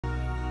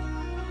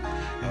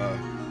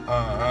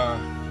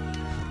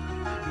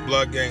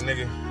Blood gang,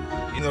 nigga.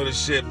 You know this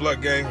shit,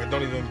 blood gang, I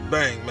don't even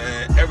bang,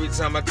 man. Every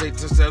time I take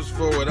 10 steps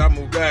forward, I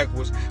move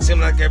backwards. Seem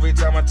like every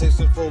time I take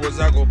steps forwards,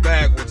 I go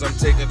backwards. I'm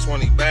taking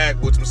 20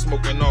 backwards, I'm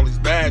smoking all these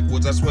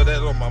backwoods. I swear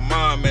that on my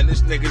mind, man,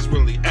 this nigga's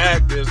really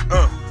active.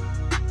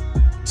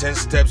 10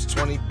 steps,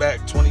 20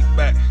 back, 20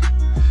 back.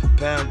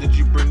 Pound, did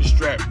you bring the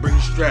strap? Bring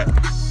the strap.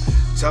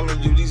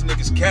 Telling you these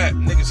niggas cap,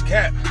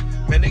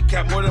 Man, they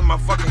cap more than my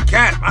fucking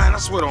cap. I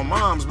swear on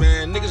moms,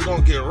 man, niggas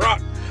gonna get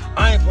rocked.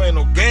 I ain't playing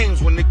no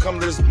games when they come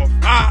to this. 20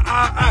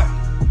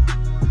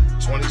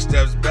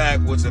 steps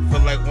backwards. I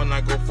feel like when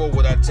I go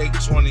forward, I take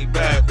 20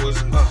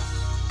 backwards.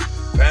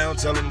 Pound,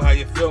 tell him how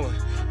you feeling.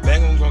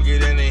 Bang, gonna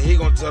get in and he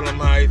gonna tell him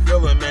how he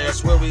feeling, man. I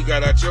swear we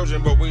got our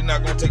children, but we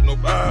not gonna take no.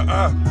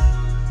 Pound.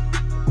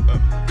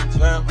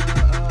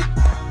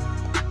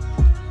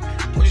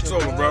 What you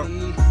told him, bro?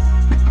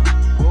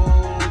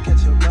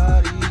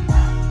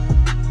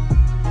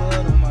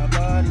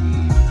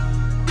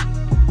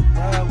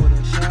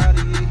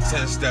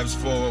 10 steps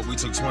forward, we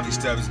took 20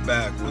 steps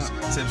backwards.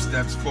 10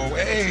 steps forward.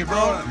 Hey,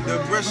 bro.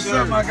 What's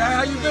up, my guy?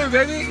 How you been,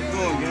 baby?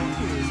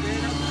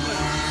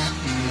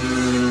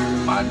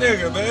 My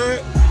nigga, man.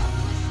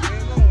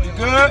 You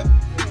good?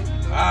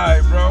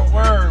 Alright, bro.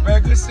 Word,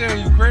 man. Good seeing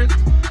you, Chris.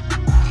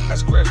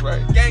 That's Chris,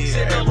 right? Gang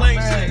shit, no lame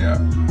shit.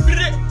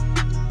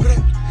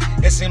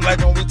 It seems like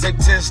when we take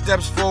 10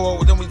 steps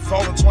forward, then we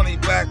fall 20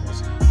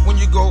 backwards. When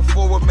you go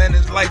forward, man,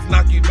 this life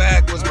knock you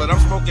backwards. But I'm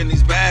smoking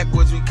these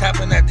backwards. We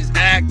copping at these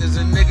actors,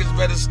 and niggas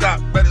better stop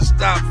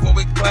before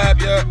we clap,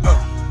 yeah.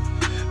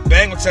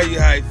 Bang gonna tell you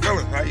how you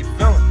feeling,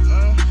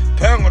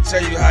 Pound gonna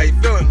tell you how you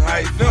feeling,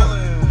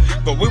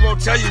 But we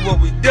won't tell you what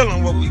we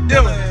dealing,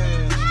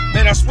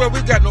 Man, I swear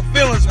we got no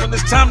feelings when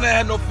it's time to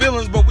have no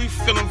feelings, but we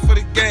feeling for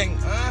the gang.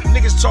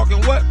 Niggas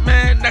talking what,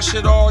 man? That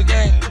shit all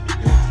gang.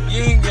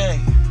 Yin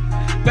yang.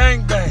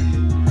 Bang,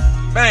 bang.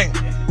 Bang.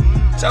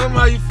 Tell them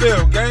how you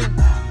feel, gang.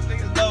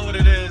 Niggas know what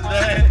it is,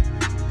 man.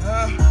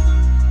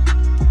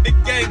 Big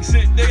gang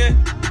shit, nigga.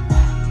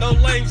 No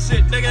lame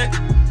shit, nigga.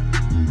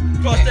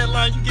 Cross that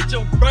line, you get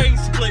your brain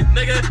split,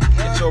 nigga.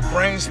 Get your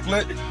brain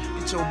split.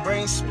 Get your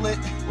brain split.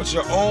 With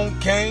your own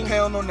cane.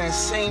 Pound on that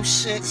same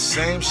shit.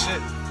 Same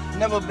shit.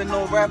 Never been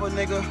no rapper,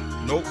 nigga.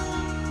 Nope.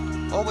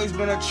 Always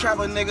been a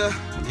trapper, nigga.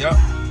 Yup.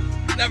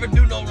 Never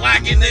do no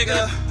locking,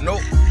 nigga.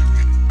 Nope.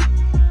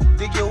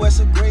 Dig your ass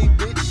a grave,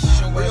 bitch.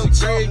 Real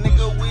talk,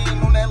 nigga, we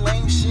ain't on that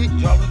lame shit.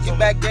 Get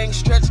back, gang,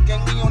 stretch,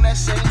 gang, we on that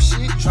same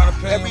shit. Trying to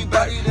pay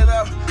everybody that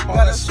I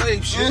got a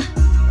slave shit.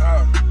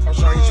 I'm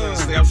trying to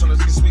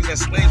get sweet that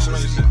slave shit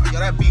on this shit. Yo,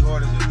 that beat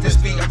hard as it. This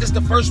beat, this the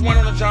first one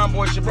on the John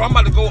Boy shit, bro. I'm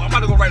about to go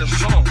write a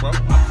song, bro.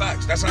 I'm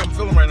facts. That's how I'm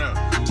feeling right now.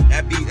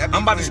 That beat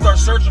I'm about to start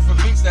searching for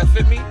beats that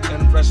fit me,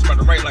 and the rest is about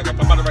to write I'm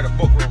about to write a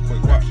book real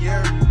quick. Watch.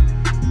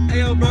 Hey,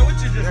 yo, bro,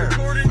 what you just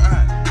recorded?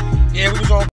 Yeah, we was on.